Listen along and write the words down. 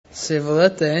Se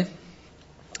volete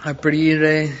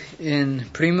aprire in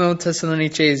Primo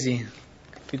Tessalonicesi,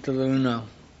 capitolo 1.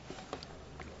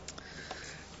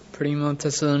 Primo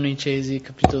Tessalonicesi,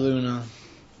 capitolo 1.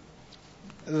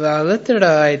 La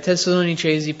lettera ai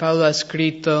Tessalonicesi Paolo ha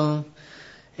scritto,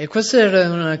 e questa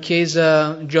era una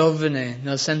chiesa giovane,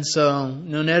 nel senso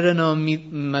non erano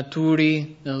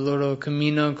maturi nel loro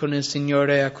cammino con il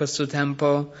Signore a questo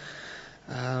tempo.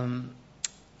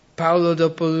 Paolo,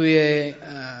 dopo lui è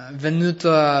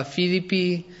venuto a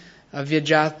Filippi, ha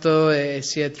viaggiato e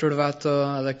si è trovato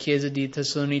alla chiesa di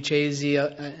Tessalonicesi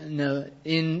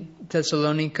in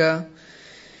Tessalonica,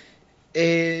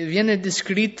 e viene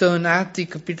descritto in Atti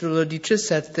capitolo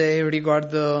 17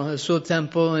 riguardo il suo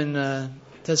tempo in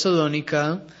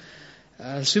Tessalonica.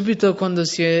 Subito quando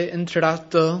si è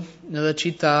entrato nella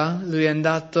città, lui è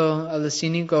andato alla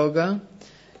sinagoga.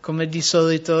 Come di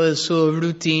solito il suo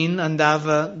routine,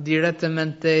 andava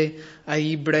direttamente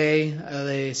agli ebrei,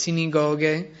 alle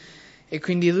sinagoghe, e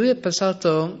quindi lui è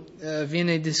passato,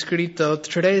 viene descritto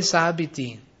 3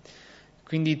 sabati,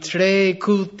 quindi 3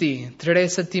 culti, 3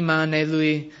 settimane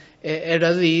lui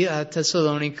era lì a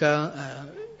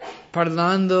Tessalonica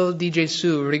parlando di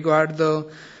Gesù, riguardo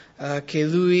che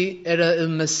lui era il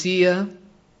Messia.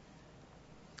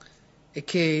 E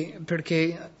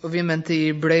perché ovviamente gli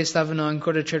ebrei stavano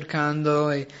ancora cercando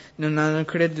e non hanno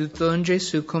creduto in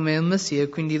Gesù come il Messia,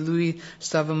 quindi lui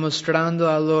stava mostrando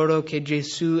a loro che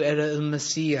Gesù era il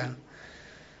Messia.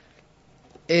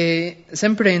 E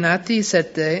sempre in Atti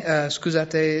 17,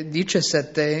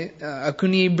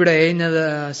 alcuni ebrei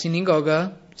nella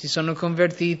sinagoga si sono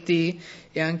convertiti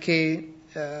e anche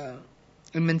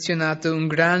è menzionato un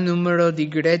gran numero di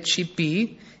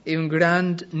greci e un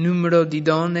gran numero di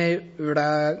donne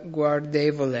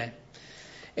ragguardevoli.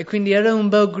 E quindi era un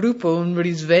bel gruppo, un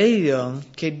risveglio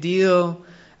che Dio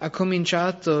ha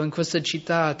cominciato in questa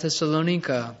città,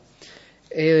 Tessalonica.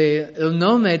 E il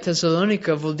nome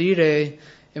Tessalonica vuol dire,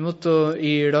 è molto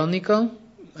ironico,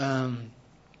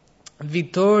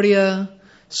 vittoria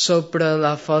sopra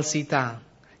la falsità.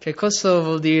 Che cosa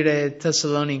vuol dire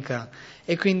Tessalonica?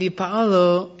 E quindi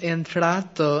Paolo è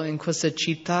entrato in questa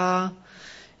città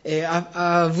e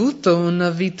ha avuto una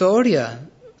vittoria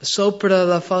sopra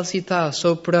la falsità,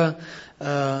 sopra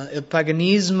il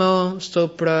paganismo,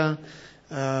 sopra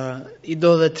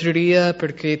idolatria,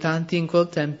 perché tanti in quel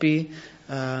tempo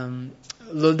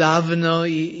lodavano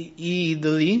gli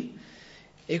idoli.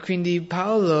 E quindi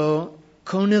Paolo,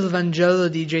 con il Vangelo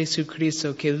di Gesù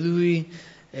Cristo, che lui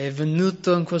è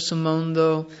venuto in questo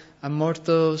mondo, ha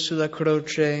morto sulla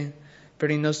croce per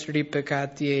i nostri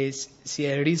peccati e si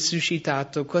è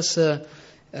risuscitato. Questo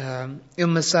è il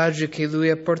messaggio che lui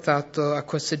ha portato a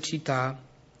questa città,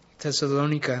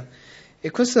 Tessalonica. E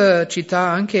questa città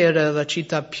anche era la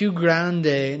città più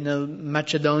grande nel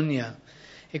Macedonia.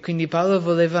 E quindi Paolo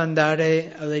voleva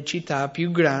andare alle città più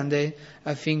grandi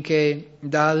affinché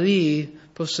da lì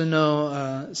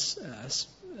possano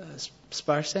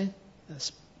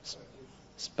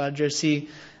spargersi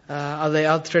alle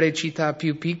altre città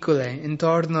più piccole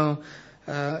intorno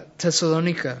a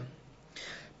Tessalonica.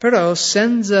 Però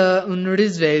senza un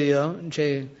risveglio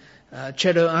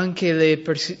c'erano anche le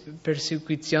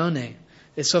persecuzioni,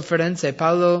 le sofferenze.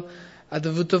 Paolo ha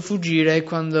dovuto fuggire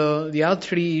quando gli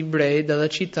altri ebrei della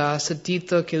città hanno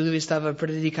sentito che lui stava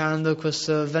predicando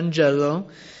questo Vangelo,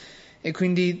 e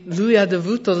quindi lui ha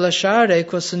dovuto lasciare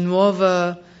questa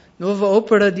nuova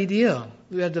opera di Dio.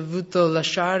 Lui ha dovuto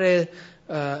lasciare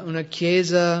una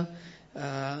chiesa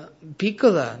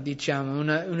piccola, diciamo,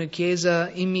 una chiesa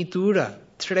immatura.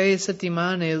 3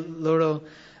 settimane loro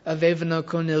avevano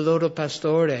con il loro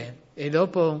pastore e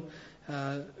dopo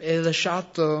è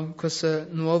lasciato questo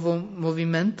nuovo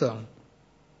movimento.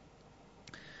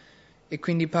 E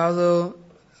quindi Paolo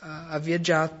ha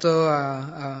viaggiato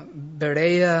a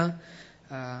Berea,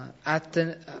 a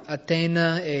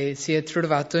Atena, e si è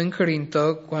trovato in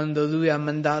Corinto quando lui ha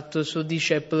mandato il suo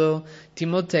discepolo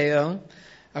Timoteo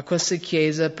a questa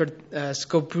chiesa per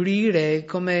scoprire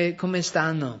come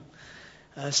stanno.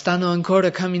 Stanno ancora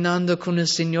camminando con il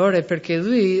Signore, perché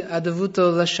lui ha dovuto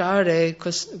lasciare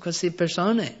queste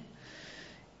persone,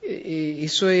 i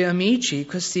suoi amici,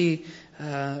 questi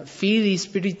figli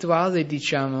spirituali,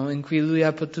 diciamo, in cui lui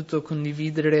ha potuto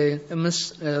condividere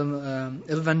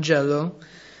il Vangelo.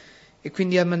 E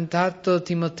quindi ha mandato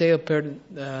Timoteo per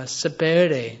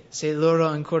sapere se loro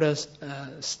ancora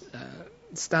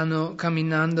stanno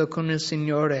camminando con il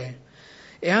Signore.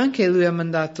 E anche lui ha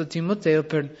mandato Timoteo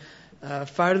per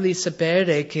fargli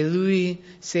sapere che lui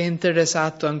si è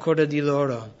interessato ancora di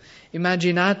loro.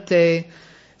 Immaginate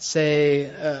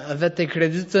se avete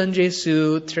creduto in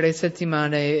Gesù 3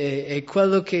 settimane e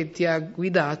quello che ti ha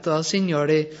guidato al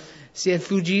Signore si è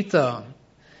fuggito,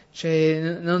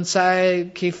 cioè non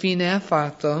sai che fine ha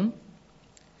fatto.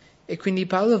 E quindi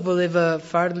Paolo voleva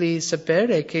fargli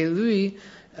sapere che lui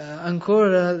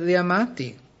ancora li ha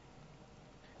amati.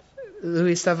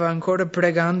 Lui stava ancora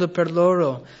pregando per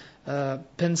loro,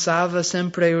 pensava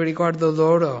sempre riguardo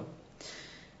loro.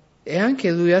 E anche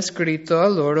lui ha scritto a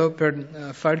loro per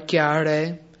far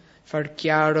chiaro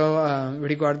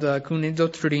riguardo alcune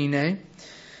dottrine,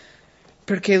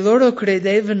 perché loro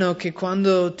credevano che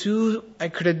quando tu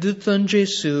hai creduto in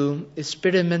Gesù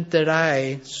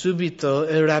sperimenterai subito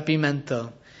il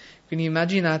rapimento. Quindi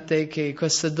immaginate che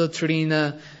questa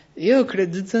dottrina, io ho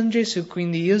creduto in Gesù,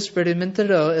 quindi io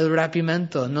sperimenterò il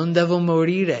rapimento, non devo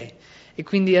morire. E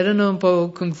quindi erano un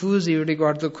po' confusi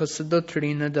riguardo questa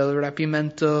dottrina del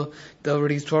rapimento, del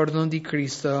ritorno di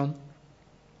Cristo.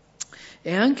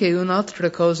 E anche un'altra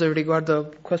cosa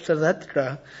riguardo questa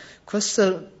lettera,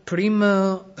 questa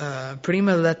prima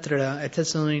lettera ai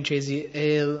Tessalonicesi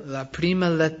è la prima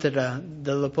lettera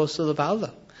dell'Apostolo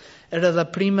Paolo. Era la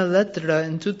prima lettera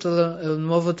in tutto il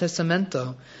Nuovo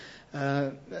Testamento.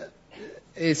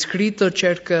 È scritto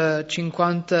circa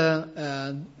 50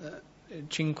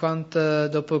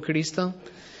 dopo Cristo.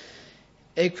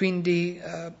 E quindi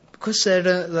questa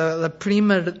era la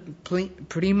prima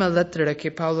lettera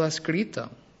che Paolo ha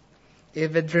scritto. E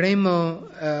vedremo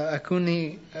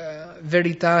alcune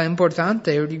verità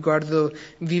importanti riguardo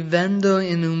vivendo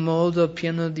in un modo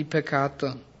pieno di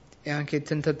peccato e anche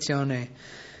tentazione.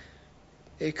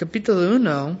 E capitolo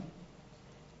 1,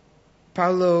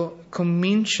 Paolo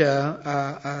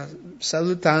comincia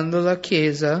salutando la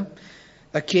Chiesa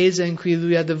in cui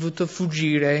lui ha dovuto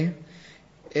fuggire,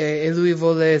 e lui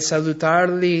vuole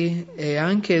salutarli, e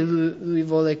anche lui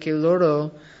vuole che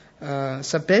loro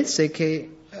sapesse che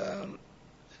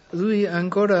lui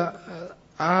ancora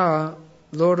ha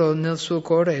loro nel suo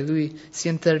cuore, lui si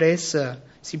interessa,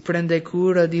 si prende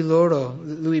cura di loro,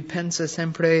 lui pensa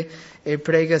sempre e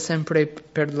prega sempre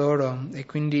per loro. E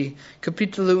quindi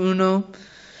capitolo 1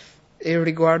 è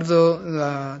riguardo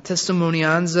la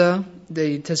testimonianza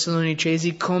dei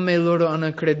Tessalonicesi, come loro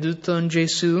hanno creduto in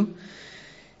Gesù,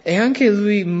 e anche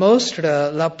lui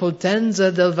mostra la potenza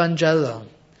del Vangelo.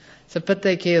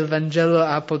 Sapete che il Vangelo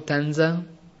ha potenza?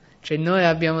 Cioè noi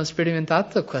abbiamo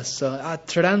sperimentato questo, ha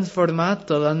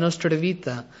trasformato la nostra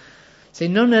vita. Se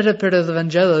non era per il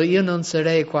Vangelo io non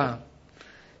sarei qua.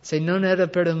 Se non era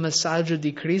per il messaggio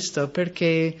di Cristo,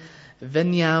 perché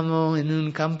veniamo in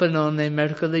un campanone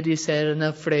mercoledì sera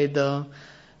nel freddo?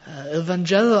 Il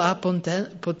Vangelo ha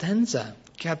potenza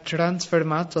che ha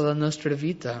trasformato la nostra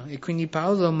vita. E quindi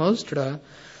Paolo mostra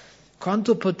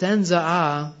quanto potenza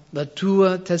ha la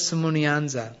tua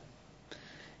testimonianza.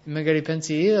 Magari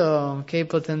pensi, io che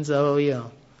potenza ho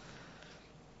io?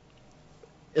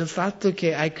 Il fatto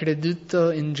che hai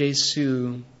creduto in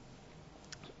Gesù,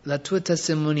 la tua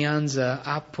testimonianza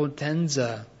ha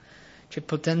potenza, c'è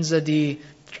potenza di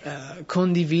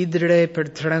condividere per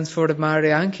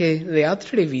trasformare anche le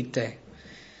altre vite.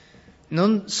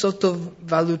 Non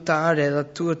sottovalutare la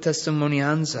tua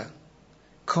testimonianza,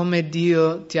 come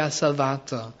Dio ti ha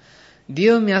salvato.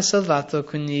 Dio mi ha salvato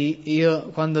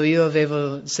quando io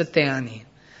avevo 7 anni,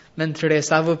 mentre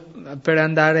stavo per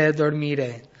andare a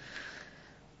dormire.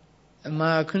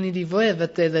 Ma alcuni di voi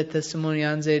avete le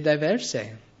testimonianze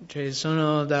diverse, cioè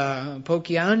sono da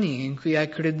pochi anni in cui hai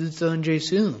creduto in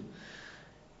Gesù.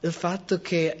 Il fatto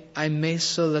che hai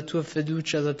messo la tua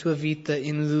fiducia, la tua vita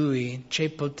in Lui, c'è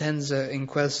potenza in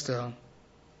questo.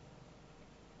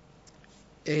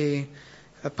 E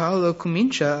Paolo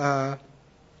comincia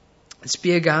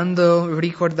spiegando,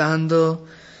 ricordando,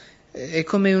 è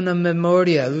come una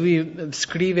memoria. Lui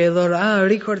scrive loro,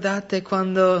 ricordate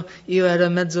quando io ero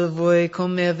in mezzo a voi,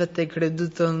 come avete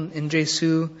creduto in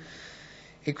Gesù?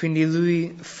 E quindi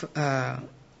lui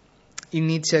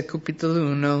inizia il capitolo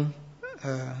 1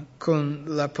 con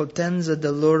la potenza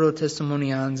della loro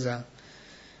testimonianza.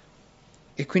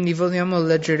 E quindi vogliamo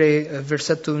leggere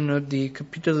versetto 1 di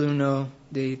capitolo 1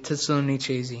 dei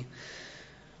Tessalonicesi.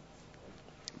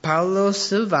 Paolo,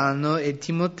 Silvano e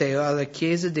Timoteo alla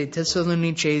Chiesa dei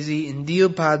Tessalonicesi in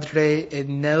Dio Padre e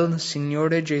nel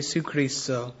Signore Gesù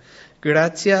Cristo.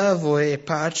 Grazia a voi e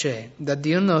pace da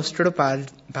Dio nostro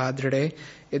Padre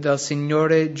e dal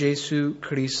Signore Gesù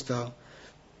Cristo.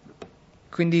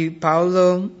 Quindi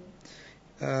Paolo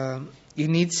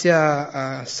inizia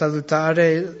a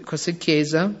salutare questa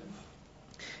Chiesa,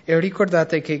 e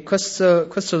ricordate che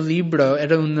questo libro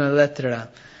era una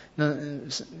lettera.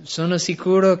 sono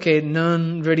sicuro che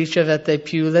non ricevete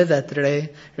più le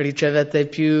lettere, ricevete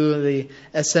più gli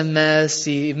SMS,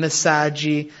 i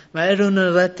messaggi, ma era una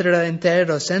lettera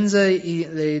intera, senza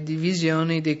le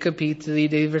divisioni dei capitoli,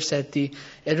 dei versetti,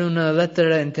 era una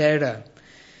lettera intera.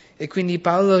 E quindi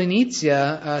Paolo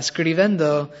inizia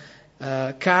scrivendo,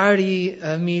 cari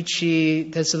amici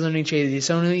tessalonicesi,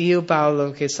 sono io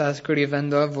Paolo che sta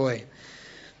scrivendo a voi.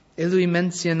 E lui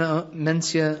menziona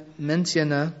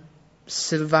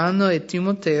Silvano e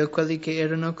Timoteo, quelli che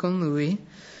erano con lui,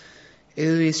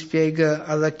 e lui spiega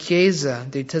alla chiesa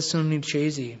dei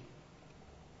Tessalonicesi.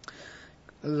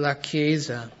 La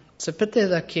chiesa. Sapete,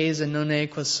 la chiesa non è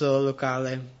questo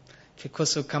locale, c'è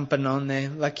questo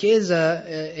campanone. La chiesa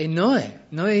è noi.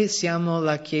 Noi siamo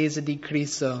la chiesa di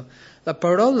Cristo. La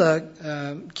parola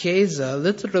chiesa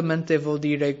letteralmente vuol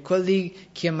dire quelli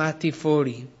chiamati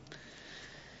fuori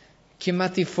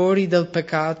del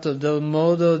peccato, del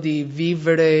modo di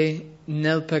vivere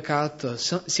nel peccato.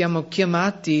 Siamo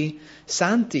chiamati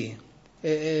santi.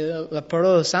 La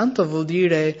parola santo vuol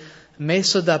dire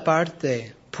messo da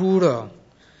parte, puro.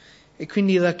 E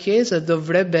quindi la Chiesa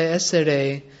dovrebbe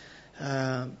essere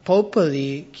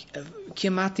popoli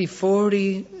chiamati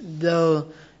fuori del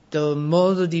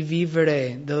modo di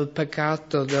vivere, del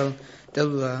peccato,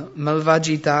 della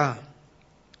malvagità.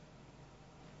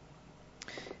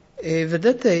 E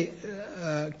vedete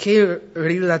che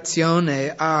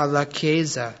relazione ha la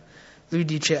Chiesa? Lui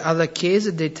dice alla Chiesa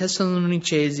dei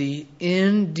Tessalonicesi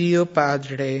in Dio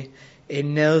Padre e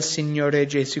nel Signore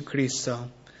Gesù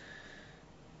Cristo.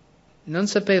 Non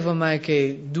sapevo mai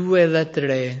che 2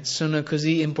 lettere sono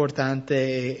così importanti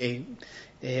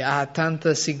e ha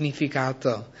tanto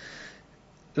significato.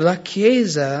 La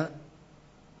Chiesa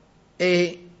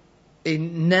è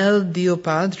nel Dio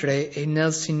Padre e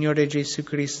nel Signore Gesù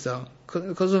Cristo.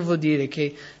 Cosa vuol dire?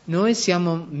 Che noi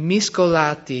siamo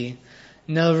mescolati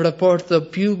nel rapporto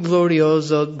più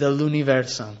glorioso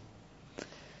dell'universo.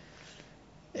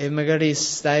 E magari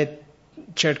stai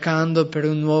cercando per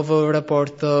un nuovo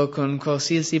rapporto con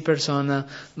qualsiasi persona,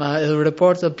 ma il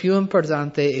rapporto più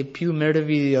importante e più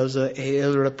meraviglioso è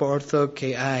il rapporto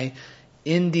che hai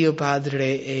in Dio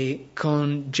Padre e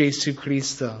con Gesù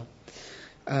Cristo.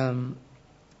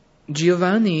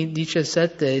 Giovanni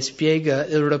 17 spiega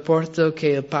il rapporto che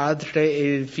il padre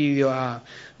e il figlio ha,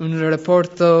 un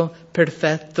rapporto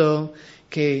perfetto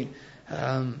che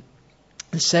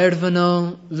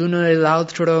servono l'uno e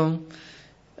l'altro,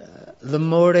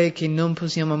 l'amore che non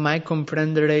possiamo mai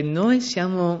comprendere. Noi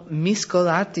siamo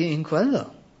mescolati in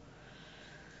quello.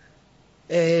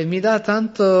 E mi dà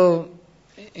tanto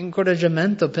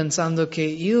incoraggiamento pensando che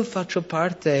io faccio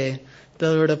parte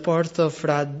del rapporto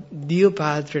fra Dio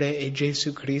Padre e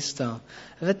Gesù Cristo.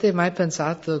 Avete mai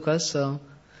pensato questo?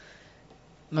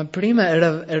 Ma prima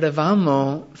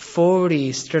eravamo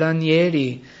fuori,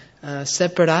 stranieri,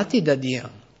 separati da Dio.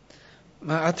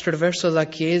 Ma attraverso la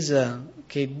Chiesa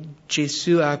che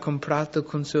Gesù ha comprato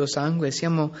con suo sangue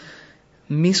siamo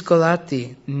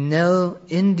mescolati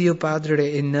in Dio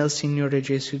Padre e nel Signore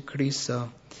Gesù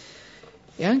Cristo.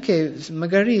 E anche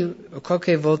magari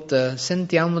qualche volta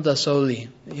sentiamo da soli.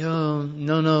 Io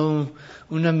non ho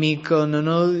un amico, non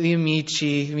ho gli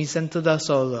amici, mi sento da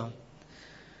solo.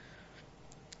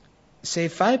 Se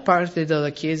fai parte della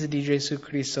Chiesa di Gesù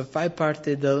Cristo, fai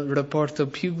parte del rapporto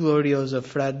più glorioso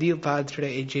fra Dio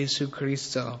Padre e Gesù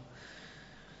Cristo.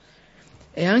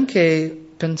 E anche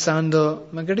pensando,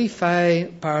 magari fai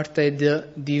parte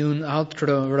di un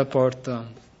altro rapporto,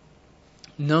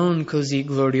 non così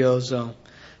glorioso.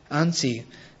 Anzi,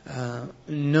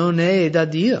 non è da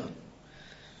Dio.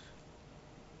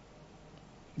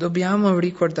 Dobbiamo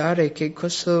ricordare che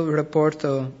questo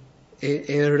rapporto è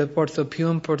il rapporto più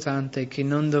importante, che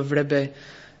non dovrebbe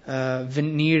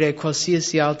venire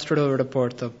qualsiasi altro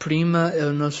rapporto. Prima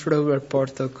il nostro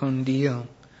rapporto con Dio.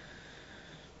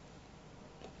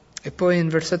 E poi in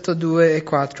versetto 2 e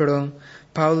 4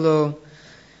 Paolo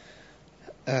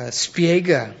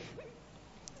spiega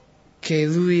che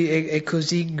lui è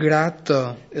così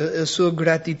grato, la sua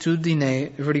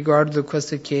gratitudine riguardo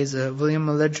questa Chiesa.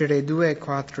 Vogliamo leggere 2 e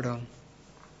 4.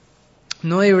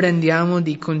 Noi rendiamo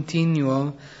di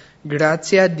continuo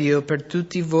grazie a Dio per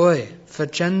tutti voi,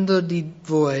 facendo di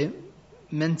voi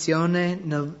menzione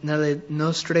nelle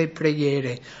nostre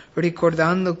preghiere,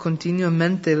 ricordando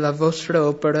continuamente la vostra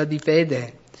opera di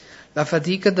fede, la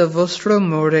fatica del vostro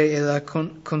amore e la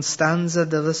costanza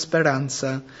della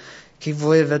speranza che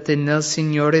voi avete nel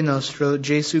Signore nostro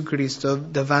Gesù Cristo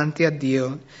davanti a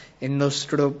Dio e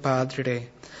nostro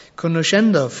Padre,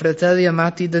 conoscendo, fratelli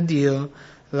amati da Dio,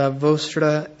 la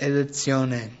vostra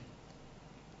elezione.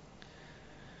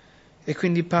 E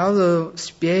quindi Paolo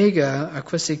spiega a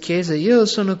queste chiese, io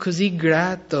sono così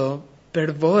grato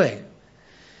per voi.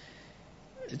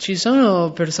 Ci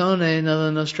sono persone nella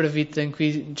nostra vita in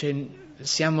cui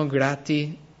siamo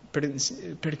grati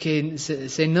perché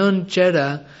se non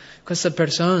c'era questa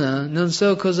persona non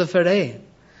so cosa farei.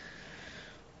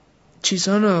 Ci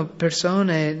sono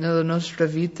persone nella nostra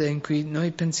vita in cui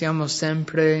noi pensiamo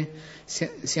sempre,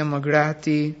 siamo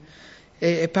grati.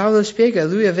 E Paolo spiega,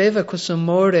 lui aveva questo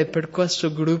amore per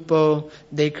questo gruppo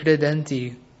dei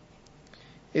credenti.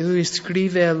 E lui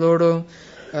scrive a loro,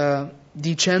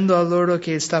 dicendo a loro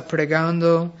che sta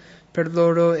pregando per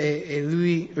loro e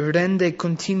lui rende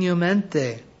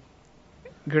continuamente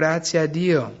grazie a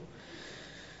Dio.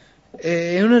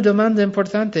 E una domanda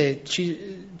importante,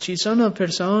 ci sono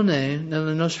persone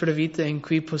nella nostra vita in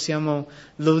cui possiamo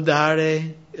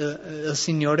lodare il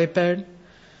Signore per?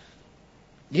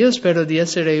 Io spero di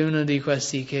essere uno di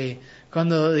questi che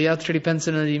quando gli altri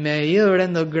pensano di me, io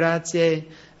rendo grazie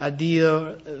a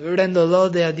Dio, rendo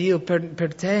lode a Dio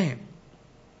per te.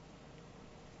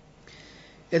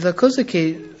 E la cosa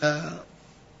che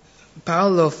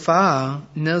Paolo fa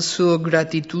nel suo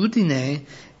gratitudine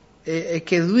è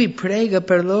che lui prega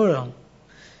per loro,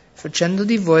 facendo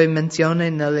di voi menzione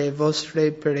nelle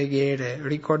vostre preghiere,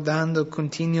 ricordando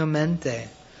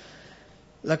continuamente.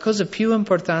 La cosa più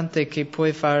importante che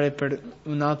puoi fare per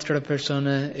un'altra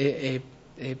persona è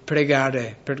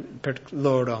pregare per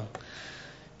loro,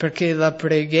 perché la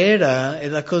preghiera è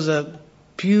la cosa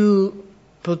più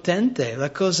potente, la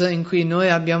cosa in cui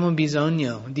noi abbiamo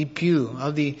bisogno di più,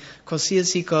 o di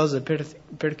qualsiasi cosa,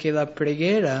 perché la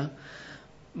preghiera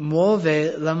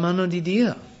muove la mano di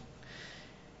Dio.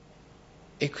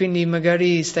 E quindi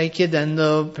magari stai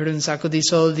chiedendo per un sacco di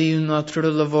soldi, un altro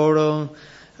lavoro,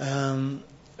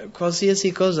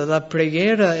 qualsiasi cosa. La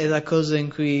preghiera è la cosa in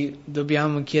cui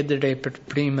dobbiamo chiedere per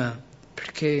prima,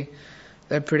 perché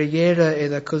la preghiera è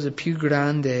la cosa più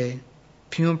grande,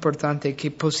 più importante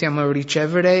che possiamo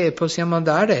ricevere e possiamo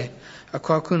dare a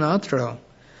qualcun altro,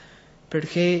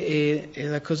 perché è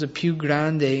la cosa più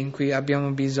grande in cui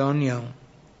abbiamo bisogno,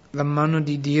 la mano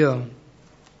di Dio.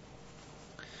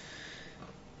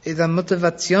 E la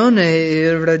motivazione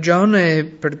e la ragione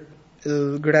per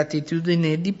la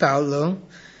gratitudine di Paolo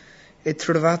è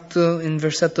trovato in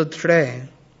versetto 3.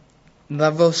 La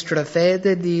vostra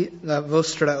fede, la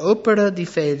vostra opera di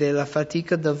fede, la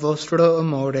fatica del vostro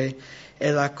amore e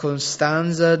la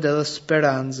costanza della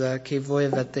speranza che voi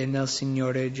avete nel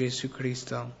Signore Gesù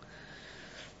Cristo.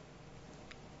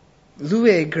 Lui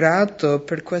è grato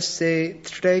per queste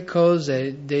 3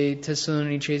 cose dei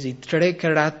Tessalonicesi, 3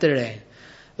 caratteri,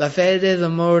 la fede,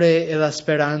 l'amore e la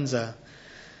speranza.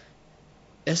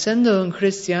 Essendo un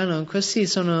cristiano, questi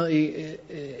sono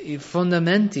i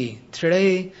fondamenti,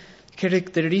 3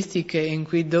 caratteristiche in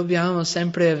cui dobbiamo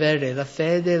sempre avere la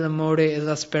fede, l'amore e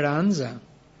la speranza.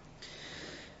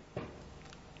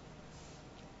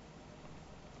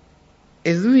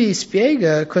 E lui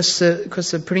spiega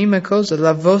questa prima cosa,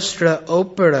 la vostra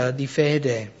opera di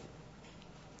fede.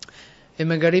 E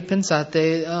magari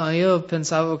pensate, io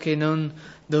pensavo che non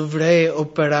dovrei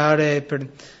operare per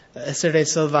essere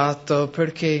salvato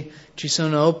perché ci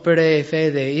sono opere e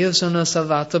fede. Io sono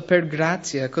salvato per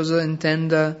grazia. Cosa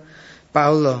intende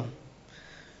Paolo?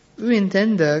 Lui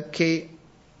intende che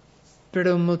per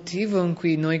un motivo in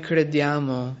cui noi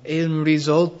crediamo è un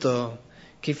risultato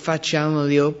che facciamo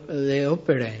le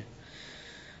opere.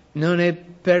 Non è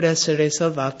per essere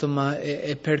salvato, ma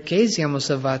è perché siamo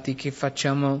salvati che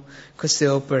facciamo queste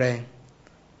opere.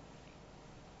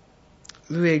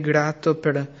 Lui è grato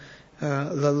per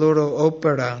la loro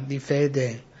opera di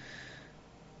fede.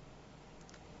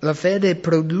 La fede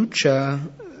produce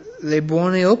le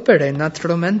buone opere,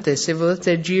 naturalmente. Se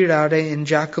volete girare in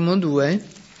Giacomo 2,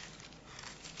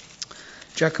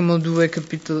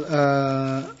 capitolo,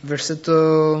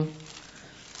 versetto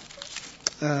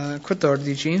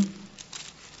 14,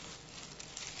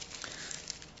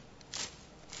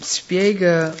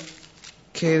 spiega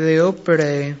che le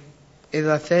opere e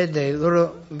la fede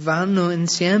loro vanno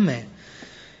insieme.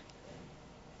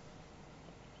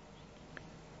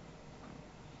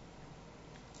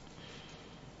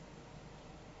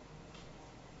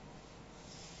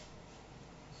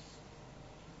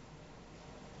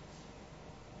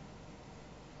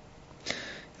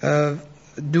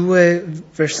 Due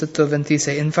versetto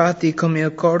 26. Infatti come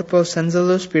il corpo senza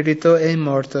lo spirito è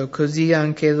morto, così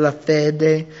anche la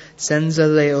fede senza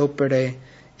le opere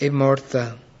è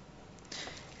morta.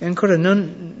 E ancora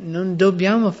non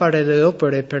dobbiamo fare le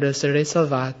opere per essere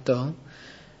salvati,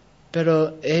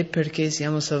 però è perché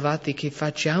siamo salvati che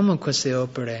facciamo queste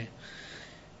opere.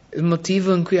 Il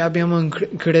motivo in cui abbiamo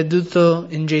creduto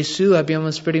in Gesù,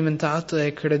 abbiamo sperimentato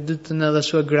e creduto nella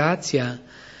sua grazia,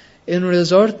 è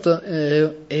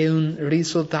un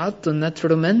risultato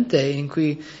naturalmente in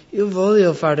cui io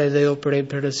voglio fare le opere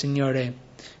per il Signore,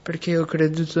 perché ho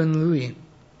creduto in Lui.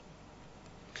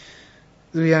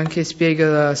 Lui anche spiega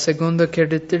la seconda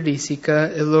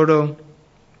caratteristica, la loro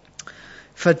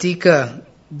fatica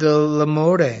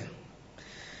dell'amore.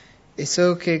 E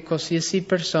so che qualsiasi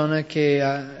persona che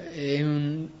è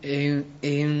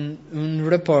in un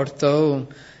rapporto,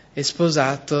 è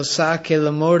sposato, sa che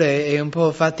l'amore è un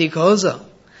po' faticoso.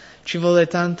 Ci vuole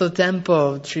tanto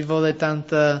tempo, ci vuole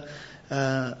tanta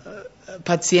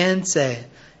pazienza.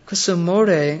 Questo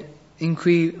amore in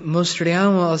cui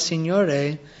mostriamo al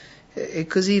Signore è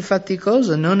così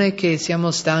faticoso. Non è che siamo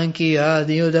stanchi,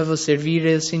 io devo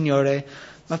servire il Signore,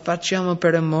 ma facciamo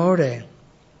per amore.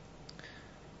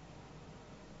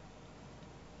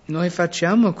 Noi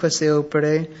facciamo queste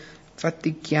opere,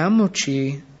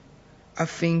 fatichiamoci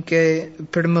affinché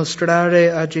per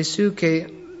mostrare a Gesù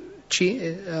che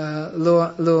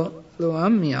lo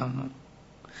amiamo.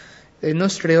 Le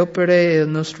nostre opere e la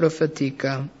nostra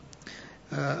fatica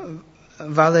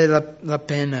vale la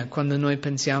pena quando noi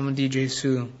pensiamo di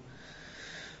Gesù.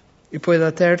 E poi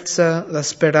la terza, la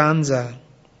speranza,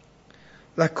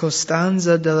 la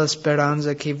costanza della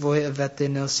speranza che voi avete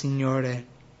nel Signore.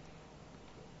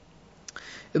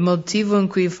 Il motivo in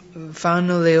cui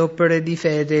fanno le opere di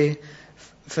fede,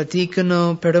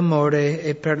 faticano per amore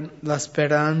e per la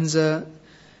speranza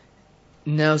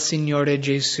nel Signore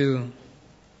Gesù.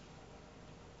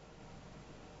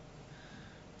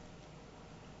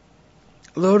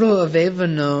 Loro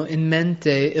avevano in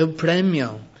mente il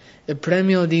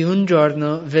premio di un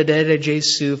giorno vedere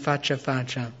Gesù faccia a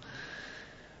faccia.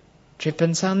 Cioè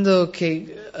pensando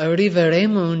che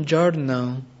arriveremo un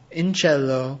giorno in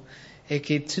cielo e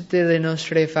che tutte le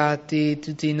nostre fatti,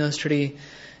 tutti i nostri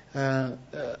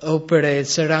opere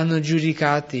saranno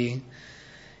giudicati.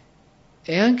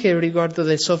 E anche riguardo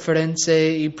le sofferenze,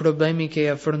 i problemi che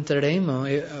affronteremo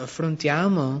e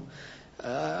affrontiamo,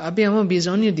 abbiamo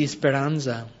bisogno di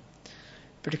speranza.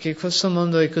 Perché questo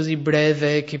mondo è così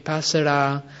breve che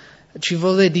passerà, ci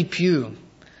vuole di più.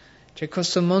 Cioè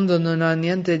questo mondo non ha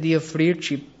niente di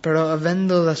offrirci, però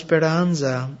avendo la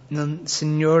speranza nel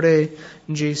Signore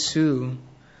Gesù,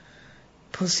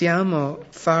 possiamo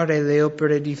fare le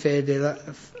opere di fede,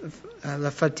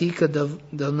 la fatica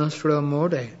del nostro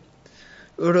amore.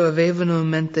 Loro avevano in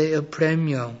mente il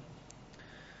premio,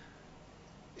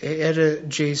 e era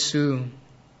Gesù.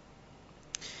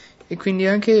 E quindi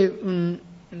anche un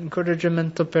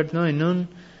incoraggiamento per noi, non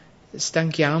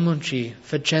stanchiamoci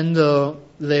facendo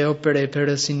le opere per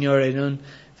il Signore, non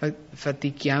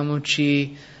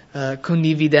fatichiamoci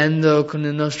condividendo con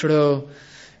il nostro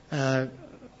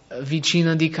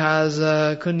vicino di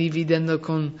casa, condividendo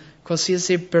con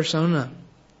qualsiasi persona.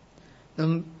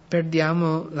 Non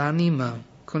perdiamo l'anima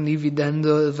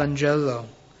condividendo il Vangelo,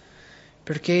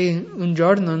 perché un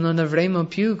giorno non avremo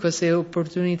più queste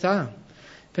opportunità.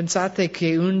 Pensate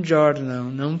che un giorno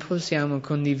non possiamo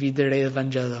condividere il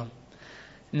Vangelo.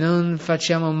 Non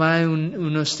facciamo mai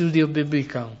uno studio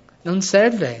biblico. Non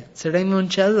serve, saremo in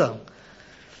cielo.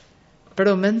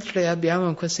 Però mentre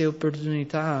abbiamo queste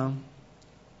opportunità,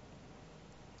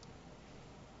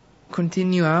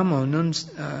 continuiamo, non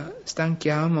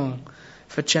stanchiamo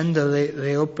facendo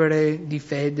le opere di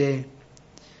fede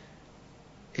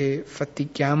e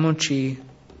fatichiamoci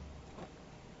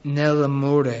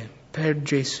nell'amore per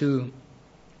Gesù.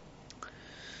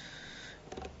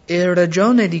 E la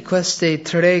ragione di queste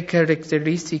tre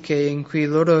caratteristiche in cui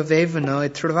loro avevano è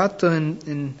trovato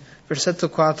in versetto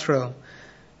 4.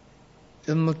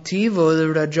 Il motivo,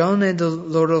 la ragione della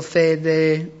loro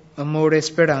fede, amore e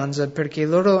speranza, perché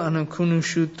loro hanno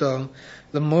conosciuto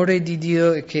l'amore di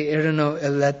Dio e che erano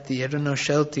eletti, erano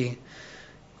scelti.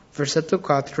 Versetto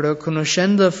 4.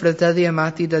 Conoscendo, fratelli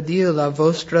amati da Dio, la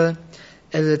vostra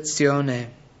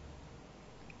elezione.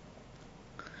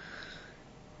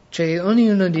 Cioè,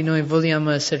 ognuno di noi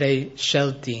vogliamo essere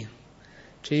scelti.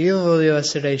 Cioè, io voglio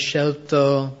essere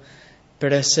scelto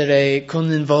per essere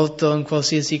coinvolto in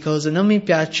qualsiasi cosa. Non mi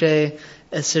piace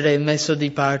essere messo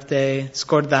di parte,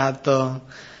 scordato.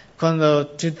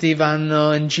 Quando tutti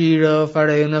vanno in giro a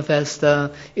fare una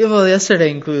festa, io voglio essere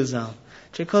incluso.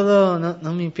 Cioè, quello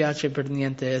non mi piace per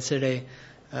niente essere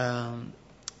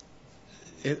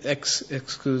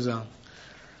escluso.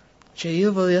 Cioè,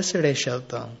 io voglio essere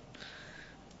scelto.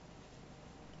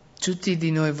 Tutti di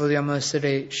noi vogliamo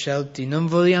essere scelti, non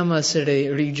vogliamo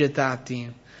essere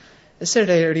rigettati.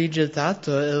 Essere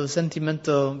rigettato è il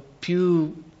sentimento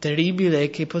più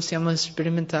terribile che possiamo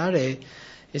sperimentare.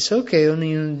 E so che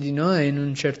ognuno di noi, in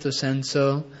un certo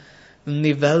senso, un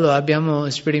livello abbiamo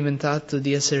sperimentato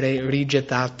di essere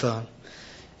rigettato,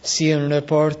 sia un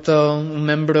rapporto, un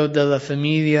membro della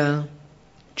famiglia,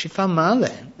 ci fa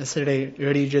male essere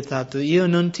rigettato. Io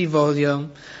non ti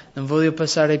voglio, non voglio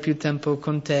passare più tempo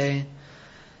con te.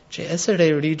 Cioè,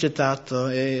 essere rigettato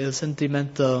è il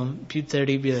sentimento più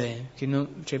terribile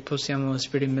che possiamo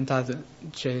sperimentare,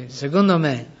 secondo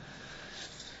me.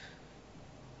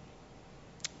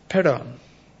 Però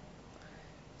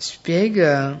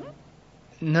spiega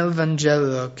nel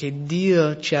Vangelo che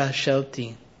Dio ci ha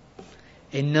scelti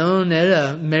e non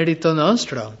era merito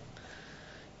nostro.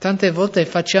 Tante volte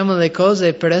facciamo le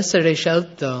cose per essere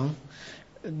scelti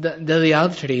dagli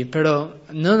altri, però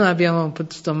non abbiamo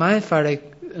potuto mai fare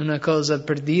una cosa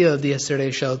per Dio di essere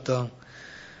scelto.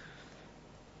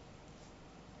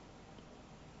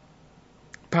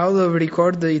 Paolo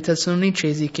ricorda ai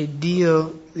Tessalonicesi che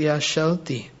Dio li ha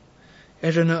scelti,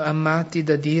 erano amati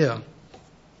da Dio.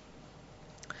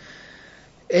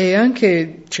 E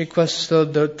anche c'è questa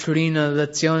dottrina,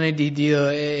 l'azione di Dio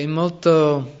è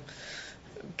molto,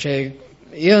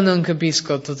 io non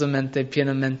capisco totalmente,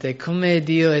 pienamente, come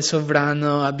Dio è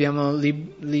sovrano, abbiamo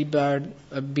libero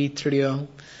arbitrio,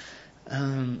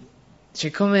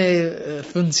 come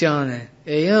funziona.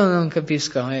 E io non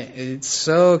capisco, e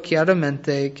so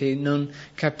chiaramente che non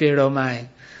capirò mai,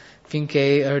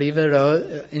 finché arriverò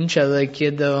in cielo e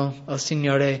chiedo al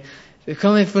Signore,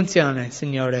 come funziona,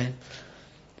 Signore?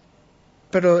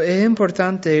 Però è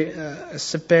importante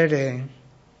sapere,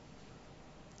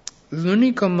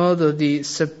 l'unico modo di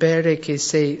sapere che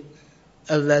sei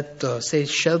eletto, sei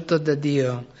scelto da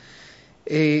Dio,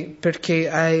 è perché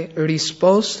hai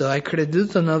risposto, hai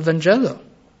creduto nel Vangelo.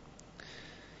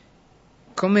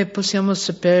 Come possiamo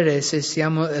sapere se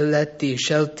siamo eletti,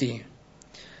 scelti?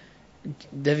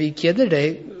 Devi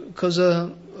chiedere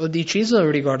cosa ho deciso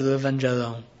riguardo il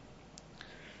Vangelo.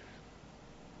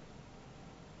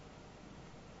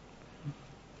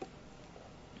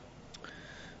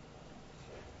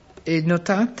 E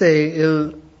notate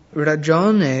il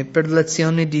ragione per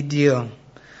l'azione di Dio.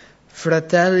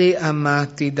 Fratelli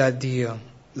amati da Dio,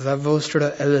 la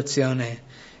vostra elezione.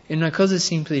 È una cosa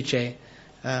semplice.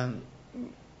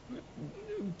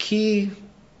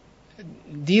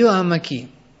 Dio ama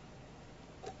chi?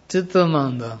 Tutto il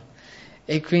mondo.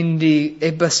 E quindi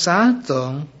è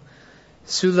basato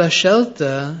sulla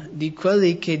scelta di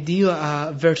quelli che Dio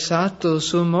ha versato il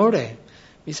suo amore.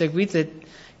 Mi seguite?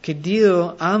 Che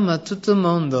Dio ama tutto il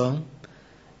mondo,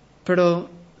 però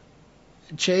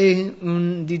c'è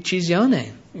una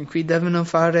decisione in cui devono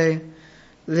fare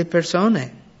le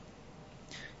persone.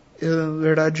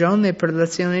 La ragione per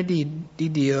l'azione di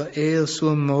Dio è il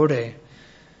suo amore.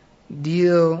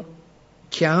 Dio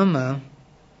chiama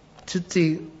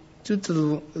tutta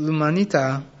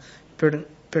l'umanità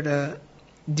per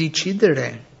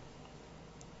decidere.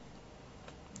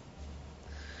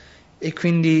 E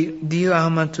quindi Dio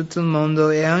ama tutto il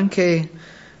mondo e anche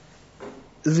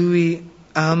Lui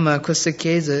ama questa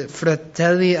Chiesa,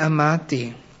 fratelli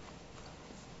amati,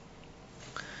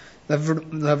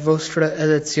 la vostra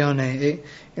elezione. E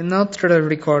un altro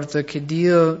ricordo che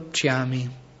Dio ci ami.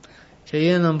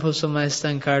 Io non posso mai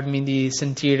stancarmi di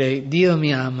sentire Dio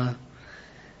mi ama,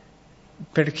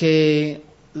 perché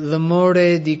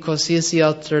l'amore di qualsiasi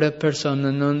altra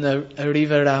persona non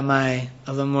arriverà mai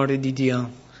all'amore di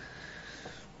Dio.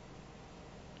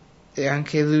 E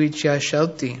anche Lui ci ha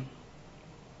scelti,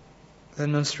 la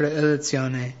nostra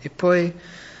elezione. E poi,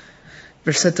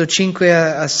 versetto 5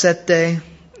 a 7,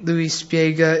 Lui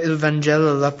spiega il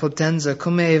Vangelo, la potenza,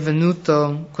 come è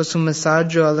venuto questo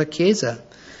messaggio alla Chiesa.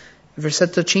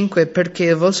 Versetto 5, perché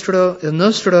il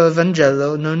nostro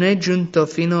Vangelo non è giunto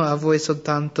fino a voi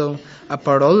soltanto a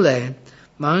parole,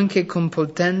 ma anche con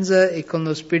potenza e con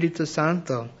lo Spirito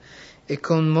Santo e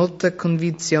con molta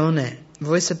convinzione.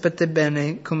 Voi sapete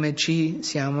bene come ci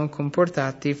siamo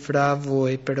comportati fra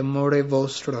voi per amore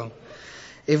vostro,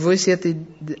 e voi siete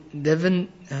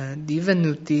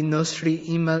divenuti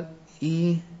nostri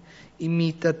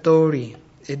imitatori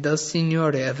e del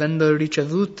Signore, avendo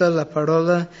ricevuto la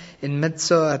parola in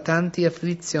mezzo a tante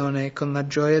afflizioni con la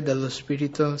gioia dello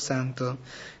Spirito Santo,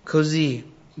 così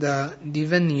da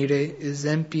divenire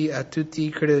esempi a tutti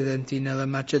i credenti nella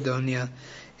Macedonia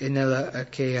e nella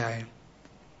Achaia.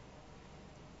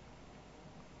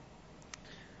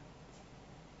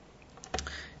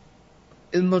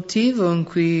 Il motivo in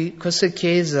cui questa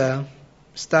Chiesa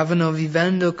stavano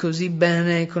vivendo così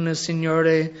bene con il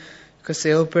Signore,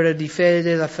 queste opere di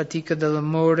fede, la fatica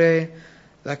dell'amore,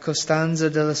 la costanza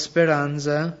della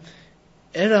speranza,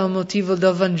 era il motivo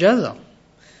del Vangelo.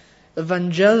 il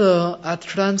Vangelo ha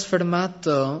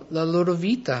trasformato la loro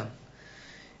vita.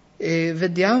 E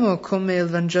vediamo come il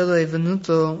Vangelo è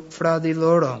venuto fra di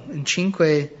loro. In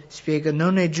 5 spiega: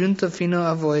 non è giunto fino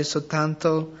a voi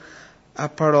soltanto a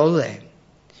parole.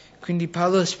 Quindi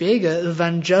Paolo spiega il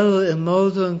Vangelo, il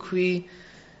modo in cui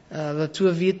la tua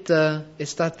vita è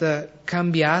stata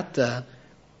cambiata,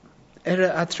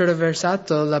 era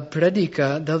attraversato la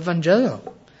predica del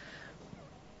Vangelo.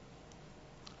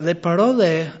 Le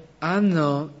parole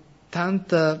hanno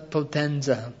tanta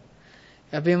potenza.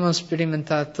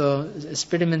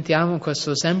 Sperimentiamo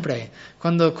questo sempre.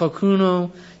 Quando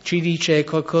qualcuno ci dice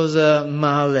qualcosa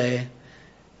male,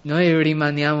 noi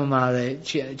rimaniamo male,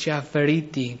 ci ha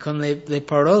feriti con le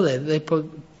parole. Le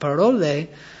parole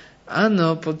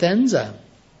hanno potenza.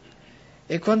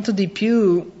 E quanto di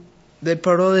più le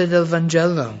parole del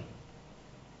Vangelo.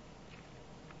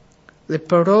 Le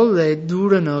parole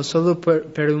durano solo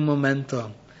per un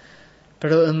momento,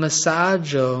 però il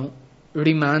messaggio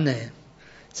rimane.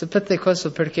 Sapete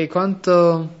questo perché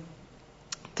quanto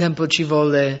tempo ci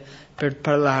vuole per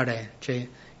parlare? Cioè,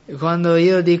 quando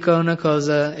io dico una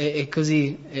cosa è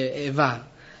così e va,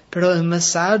 però il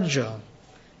messaggio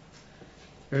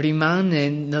rimane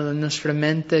nella nostra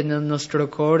mente, nel nostro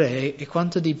cuore e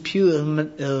quanto di più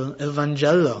il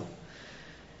Vangelo.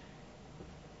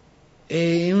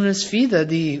 È una sfida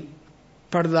di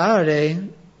parlare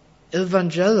il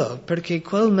Vangelo perché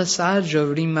quel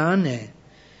messaggio rimane.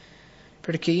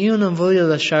 Perché io non voglio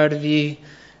lasciarvi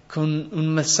con un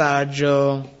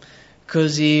messaggio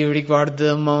così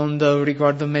riguardo il mondo,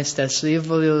 riguardo me stesso. Io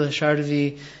voglio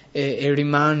lasciarvi e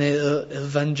rimane il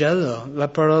Vangelo, la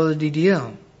parola di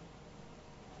Dio.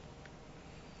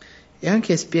 E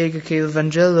anche spiega che il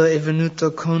Vangelo è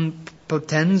venuto con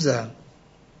potenza.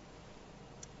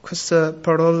 Questa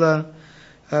parola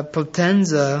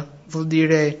potenza vuol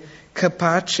dire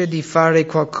capace di fare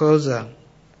qualcosa,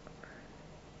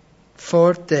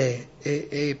 forte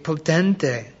e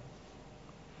potente,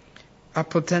 ha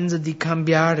potenza di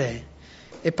cambiare.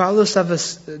 E Paolo stava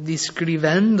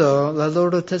descrivendo la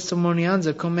loro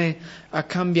testimonianza, come ha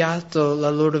cambiato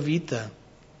la loro vita.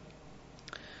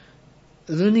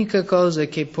 L'unica cosa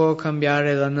che può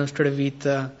cambiare la nostra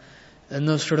vita, il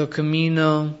nostro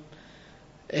cammino,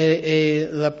 è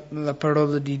la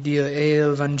parola di Dio, è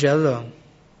il Vangelo.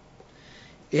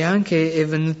 E anche è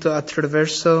venuto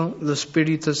attraverso lo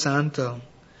Spirito Santo.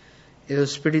 E lo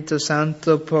Spirito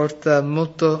Santo porta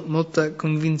molta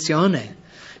convinzione.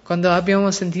 Quando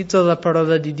abbiamo sentito la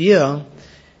parola di Dio,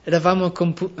 eravamo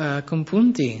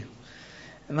compunti.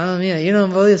 Mamma mia, io non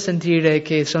voglio sentire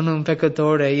che sono un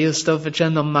peccatore, io sto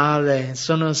facendo male,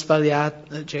 ho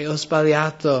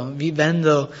sbagliato,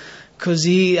 vivendo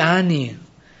così anni.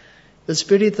 Lo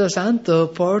Spirito Santo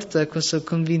porta questa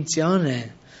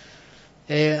convinzione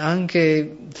e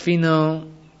anche fino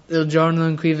al giorno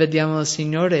in cui vediamo il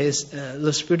Signore,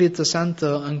 lo Spirito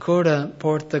Santo ancora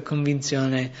porta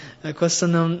convinzione. Questo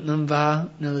non va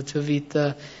nella tua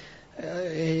vita,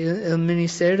 è il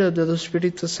ministero dello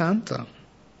Spirito Santo.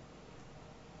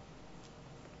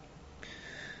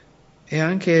 E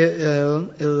anche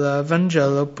il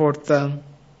Vangelo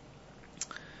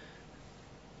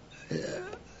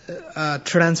ha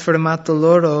trasformato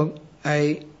loro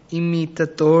ai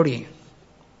imitatori.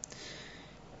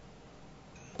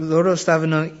 Loro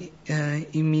stavano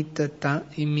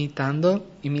imitando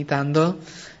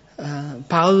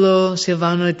Paolo,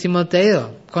 Silvano e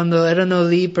Timoteo. Quando erano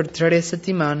lì per 3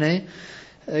 settimane,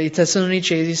 i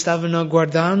Tessalonicesi stavano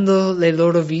guardando le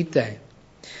loro vite.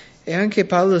 E anche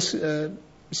Paolo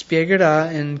spiegherà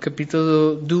in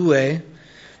capitolo 2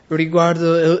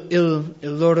 riguardo il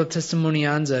loro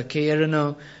testimonianza, che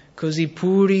erano così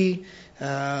puri,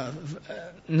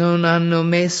 non hanno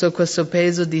messo questo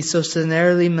peso di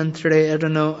sostenerli mentre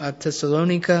erano a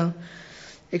Tessalonica.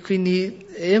 E quindi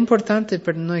è importante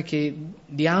per noi che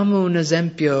diamo un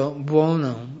esempio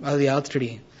buono agli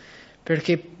altri,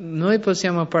 perché noi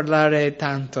possiamo parlare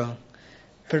tanto,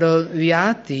 però gli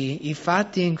atti, i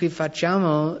fatti in cui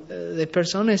facciamo, le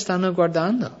persone stanno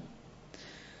guardando.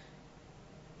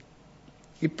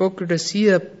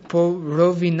 Ipocrisia può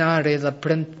rovinare la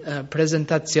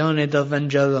presentazione del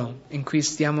Vangelo in cui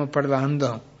stiamo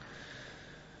parlando.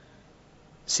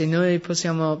 Se noi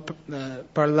possiamo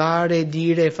parlare,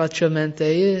 dire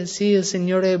facilmente, sì, il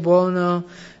Signore è buono,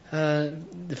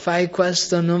 fai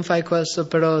questo, non fai questo,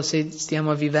 però se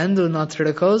stiamo vivendo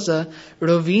un'altra cosa,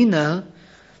 rovina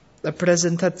la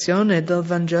presentazione del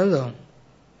Vangelo.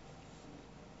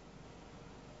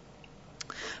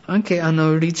 Anche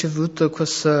hanno ricevuto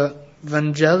questo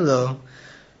Vangelo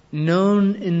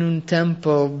non in un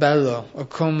tempo bello o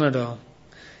comodo,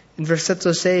 Il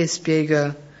versetto 6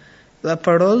 spiega la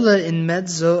parola in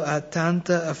mezzo a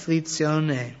tanta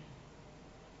afflizione.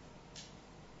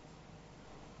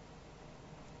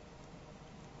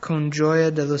 Con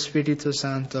gioia dello Spirito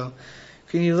Santo.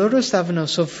 Quindi loro stavano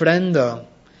soffrendo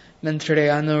mentre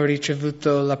hanno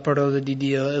ricevuto la parola di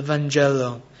Dio, il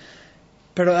Vangelo.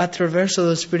 Però attraverso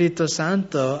lo Spirito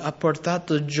Santo ha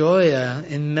portato gioia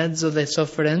in mezzo alle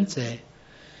sofferenze.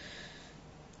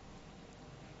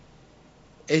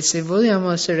 E se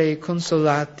vogliamo essere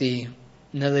consolati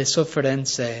nelle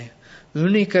sofferenze,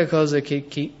 l'unica cosa che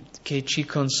ci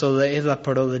consola è la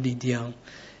parola di Dio.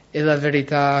 È la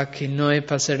verità che noi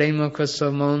passeremo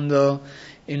questo mondo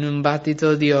in un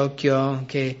battito di occhio,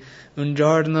 che un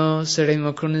giorno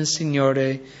saremo con il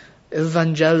Signore. Il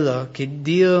Vangelo che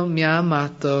Dio mi ha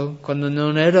amato quando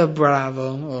non ero bravo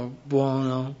o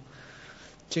buono.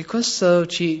 Cioè questo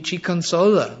ci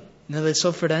consola nelle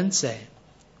sofferenze.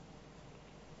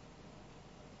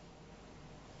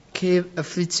 Che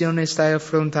afflizione stai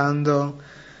affrontando?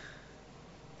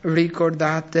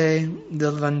 Ricordate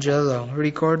del Vangelo,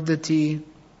 ricordati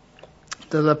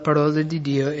della parola di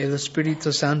Dio e lo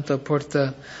Spirito Santo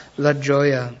porta la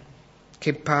gioia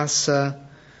che passa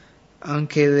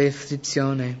anche le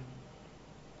afflizioni.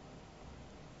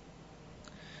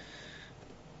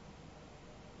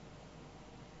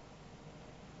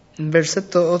 In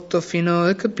versetto 8 fino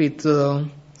al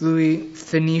capitolo, lui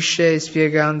finisce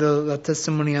spiegando la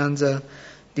testimonianza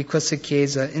di questa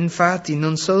chiesa. Infatti,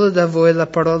 non solo da voi la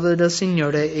parola del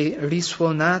Signore è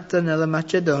risuonata nella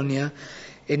Macedonia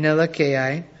e nella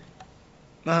Achaia,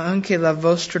 ma anche la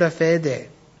vostra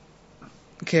fede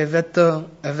che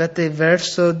avete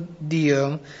verso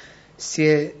Dio si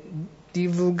è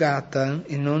divulgata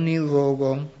in ogni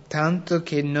luogo, tanto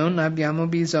che non abbiamo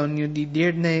bisogno di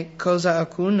dirne cosa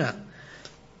alcuna,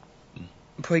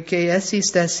 poiché essi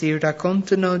stessi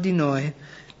raccontano di noi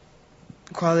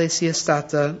quale sia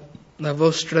stata la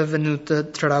vostra venuta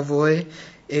tra voi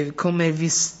e come vi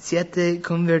siete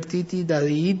convertiti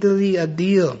dagli idoli a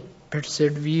Dio per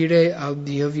servire al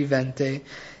Dio vivente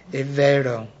e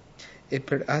vero e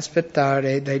per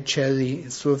aspettare dai cieli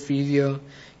il suo Figlio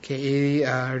che Egli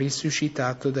ha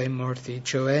risuscitato dai morti,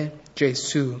 cioè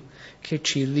Gesù, che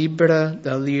ci libera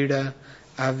dall'ira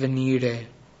a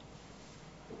venire.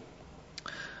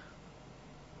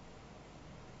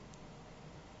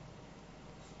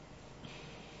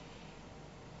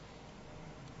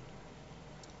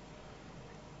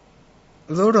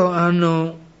 Loro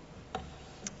hanno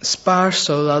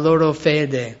sparso la loro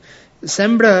fede.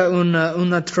 Sembra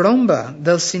una tromba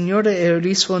del Signore è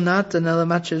risuonata nella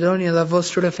Macedonia la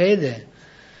vostra fede.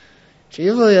 Cioè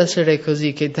io voglio essere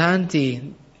così, che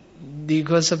tanti di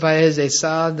questo paese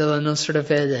sa della nostra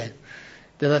fede,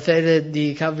 della fede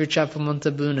di Calvary Chapel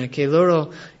Montalbano, che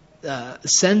loro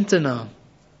sentono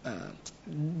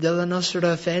della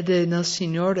nostra fede nel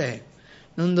Signore.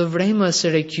 Non dovremmo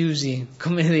essere chiusi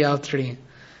come gli altri.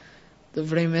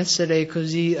 Dovremmo essere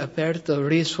così aperti,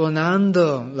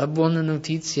 risuonando la buona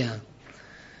notizia,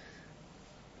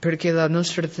 perché la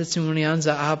nostra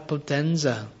testimonianza ha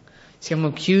potenza.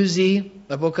 Siamo chiusi,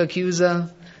 la bocca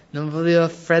chiusa, non voglio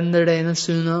offendere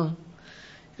nessuno.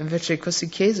 Invece queste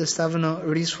chiese stavano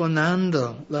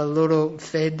risuonando la loro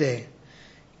fede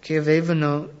che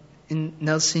avevano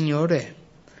nel Signore.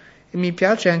 E mi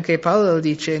piace anche Paolo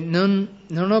dice, non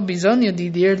ho bisogno di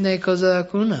dirne cosa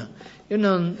alcuna. Io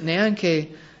non neanche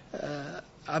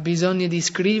ho bisogno di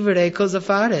scrivere cosa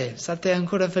fare, state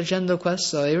ancora facendo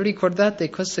questo. E ricordate,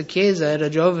 questa chiesa era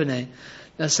giovane,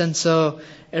 nel senso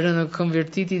erano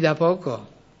convertiti da poco.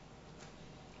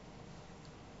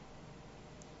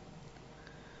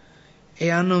 E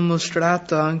hanno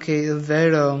mostrato anche il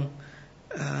vero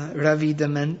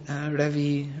ravvedimento.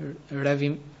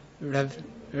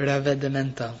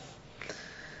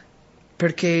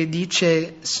 Perché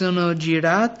dice, sono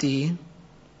girati,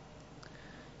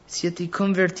 siete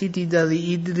convertiti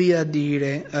dagli idoli a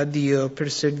Dio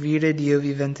per servire Dio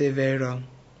vivente e vero.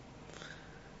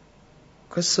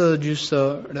 Questo è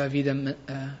giusto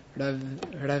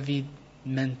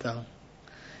ravvedimento,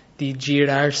 di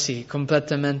girarsi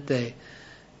completamente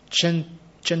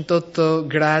 108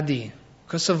 gradi.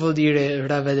 Cosa vuol dire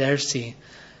ravvedersi?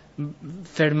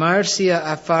 Fermarsi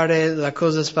a fare la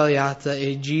cosa sbagliata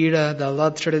e gira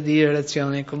dall'altra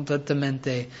direzione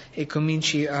completamente e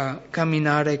cominci a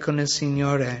camminare con il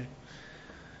Signore.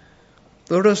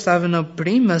 Loro stavano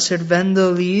prima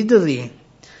servendo gli idoli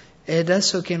e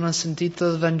adesso che hanno sentito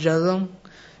il Vangelo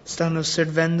stanno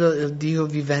servendo il Dio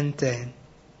vivente.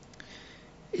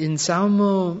 In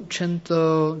Salmo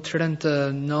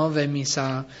 139 mi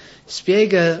sa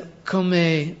spiega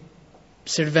come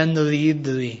servendo gli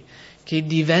idoli. che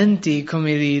diventi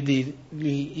come gli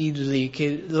idoli,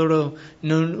 che loro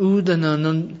non udano,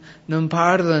 non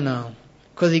parlano.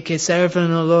 Quelli che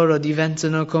servono loro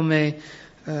diventano come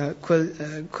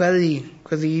quegli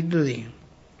idoli.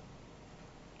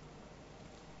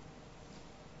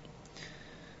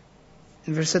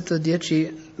 Il versetto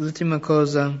 10, l'ultima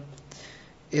cosa,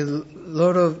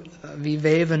 loro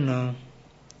vivevano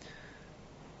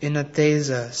in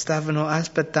attesa, stavano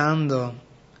aspettando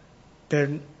per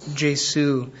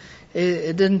Gesù.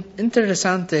 Ed è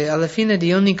interessante, alla fine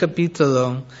di ogni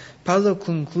capitolo, Paolo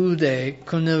conclude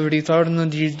con il ritorno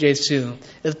di Gesù.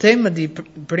 Il tema di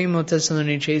Primo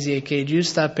Tessalonicesi è che Gesù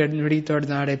sta per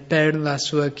ritornare per la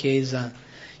sua Chiesa,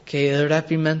 che il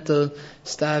rapimento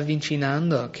sta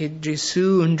avvicinando, che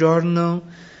Gesù un giorno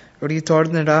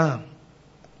ritornerà.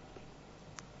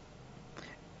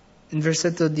 In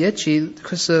versetto 10,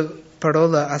 questa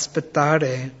parola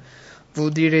aspettare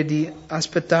vuol dire di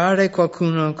aspettare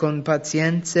qualcuno con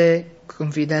pazienza,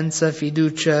 confidenza,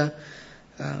 fiducia,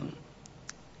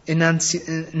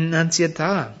 in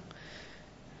ansietà.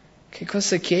 Che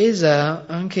questa Chiesa,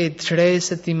 anche 3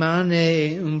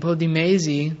 settimane, un po' di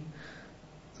mesi,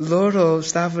 loro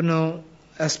stavano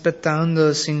aspettando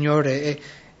il Signore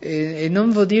e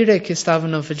non vuol dire che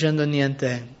stavano facendo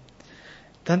niente.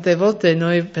 Tante volte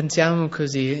noi pensiamo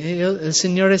così, il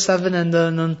Signore sta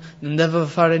venendo, non devo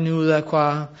fare nulla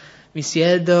qua, mi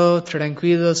siedo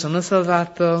tranquillo, sono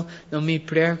salvato, non mi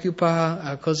preoccupa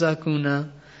a cosa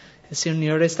alcuna, il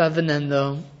Signore sta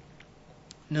venendo,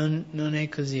 non è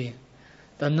così.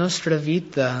 La nostra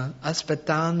vita,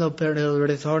 aspettando per il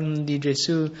ritorno di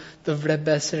Gesù,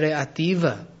 dovrebbe essere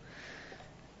attiva,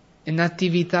 in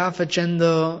attività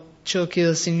facendo ciò che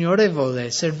il Signore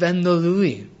vuole, servendo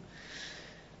Lui.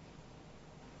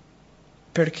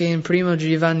 Perché in 1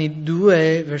 Giovanni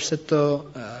 2,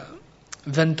 versetto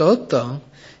 28,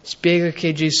 spiega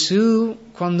che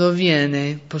Gesù, quando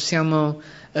viene, possiamo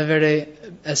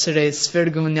essere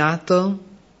svergognato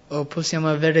o possiamo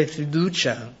avere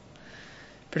fiducia.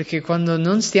 Perché quando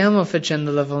non stiamo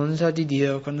facendo la volontà di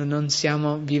Dio, quando non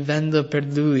stiamo vivendo per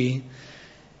Lui,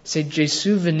 se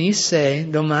Gesù venisse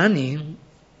domani,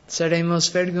 saremo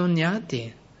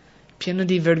svergognati. Pieno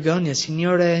di vergogna,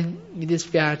 Signore, mi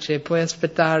dispiace, puoi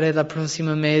aspettare la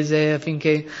prossima mese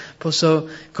affinché posso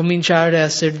cominciare a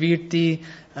servirti,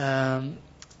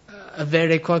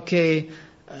 avere qualche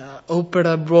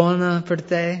opera buona per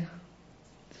te?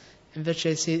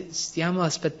 Invece se stiamo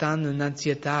aspettando in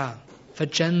ansietà,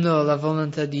 facendo la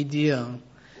volontà di Dio,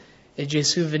 e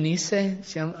Gesù venisse,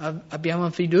 abbiamo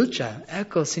fiducia.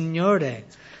 Ecco, Signore,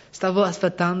 stavo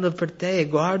aspettando per te,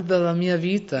 guarda la mia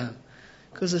vita.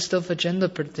 Cosa sto facendo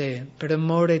per te, per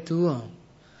amore tuo?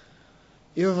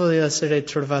 Io voglio essere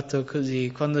trovato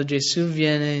così. Quando Gesù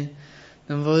viene,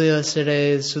 non voglio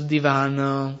essere sul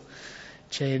divano,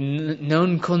 cioè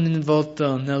non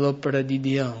coinvolto nell'opera di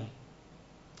Dio.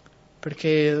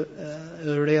 Perché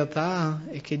la realtà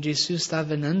è che Gesù sta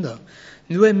venendo.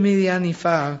 2000 anni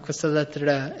fa questa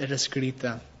lettera era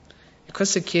scritta. E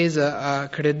questa Chiesa ha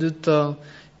creduto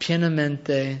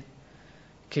pienamente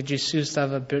che Gesù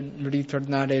stava per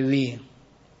ritornare lì.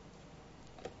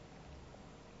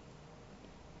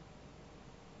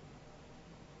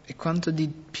 E quanto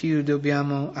di più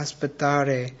dobbiamo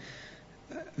aspettare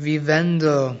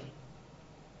vivendo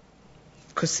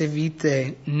queste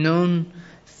vite non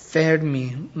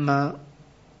fermi, ma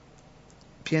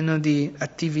pieno di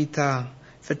attività,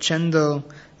 facendo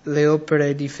le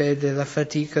opere di fede, la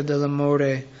fatica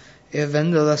dell'amore, e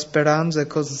avendo la speranza e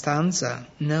costanza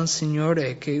nel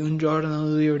Signore che un giorno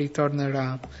Lui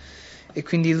ritornerà. E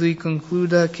quindi Lui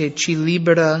conclude che ci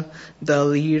libera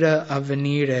dall'ira a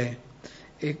venire.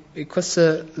 E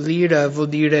questa l'ira vuol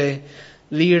dire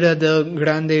l'ira della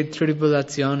grande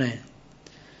tribolazione,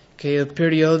 che è il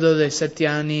periodo dei 7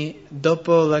 anni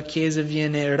dopo la Chiesa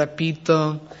viene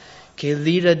rapito, che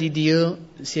l'ira di Dio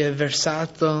si è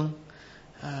versato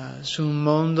su un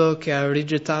mondo che ha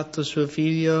rigettato suo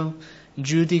figlio,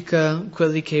 giudica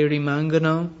quelli che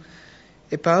rimangono,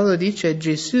 e Paolo dice è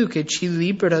Gesù che ci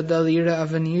libera dall'ira a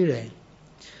venire.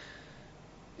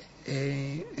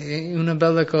 È una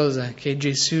bella cosa che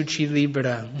Gesù ci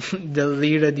libera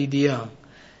dall'ira di Dio,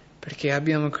 perché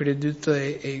abbiamo creduto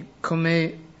e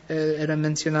come era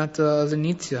menzionato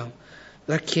all'inizio,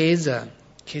 la Chiesa,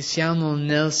 che siamo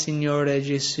nel Signore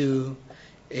Gesù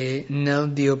e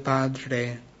nel Dio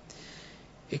Padre.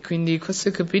 E quindi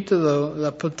questo capitolo,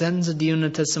 la potenza di una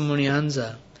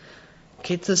testimonianza.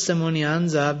 Che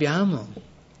testimonianza abbiamo?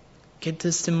 Che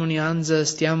testimonianza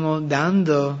stiamo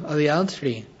dando agli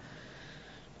altri?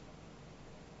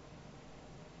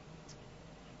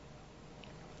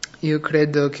 io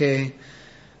credo che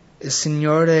il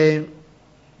Signore,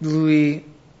 Lui,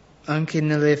 anche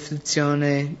nelle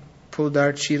afflizioni, può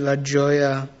darci la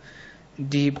gioia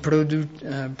di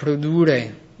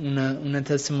produrre una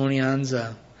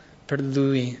testimonianza per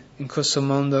Lui in questo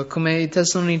mondo. Come i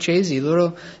Tessalonicesi,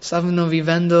 loro stavano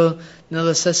vivendo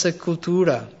nella stessa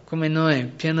cultura come noi,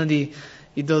 pieno di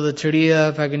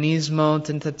idolatria, paganismo,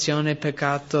 tentazione,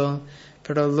 peccato,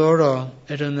 però loro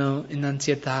erano in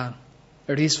ansietà,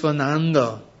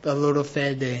 risuonando la loro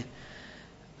fede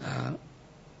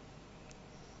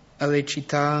alle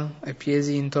città, ai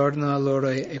paesi intorno a loro,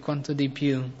 e quanto di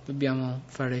più dobbiamo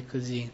fare così.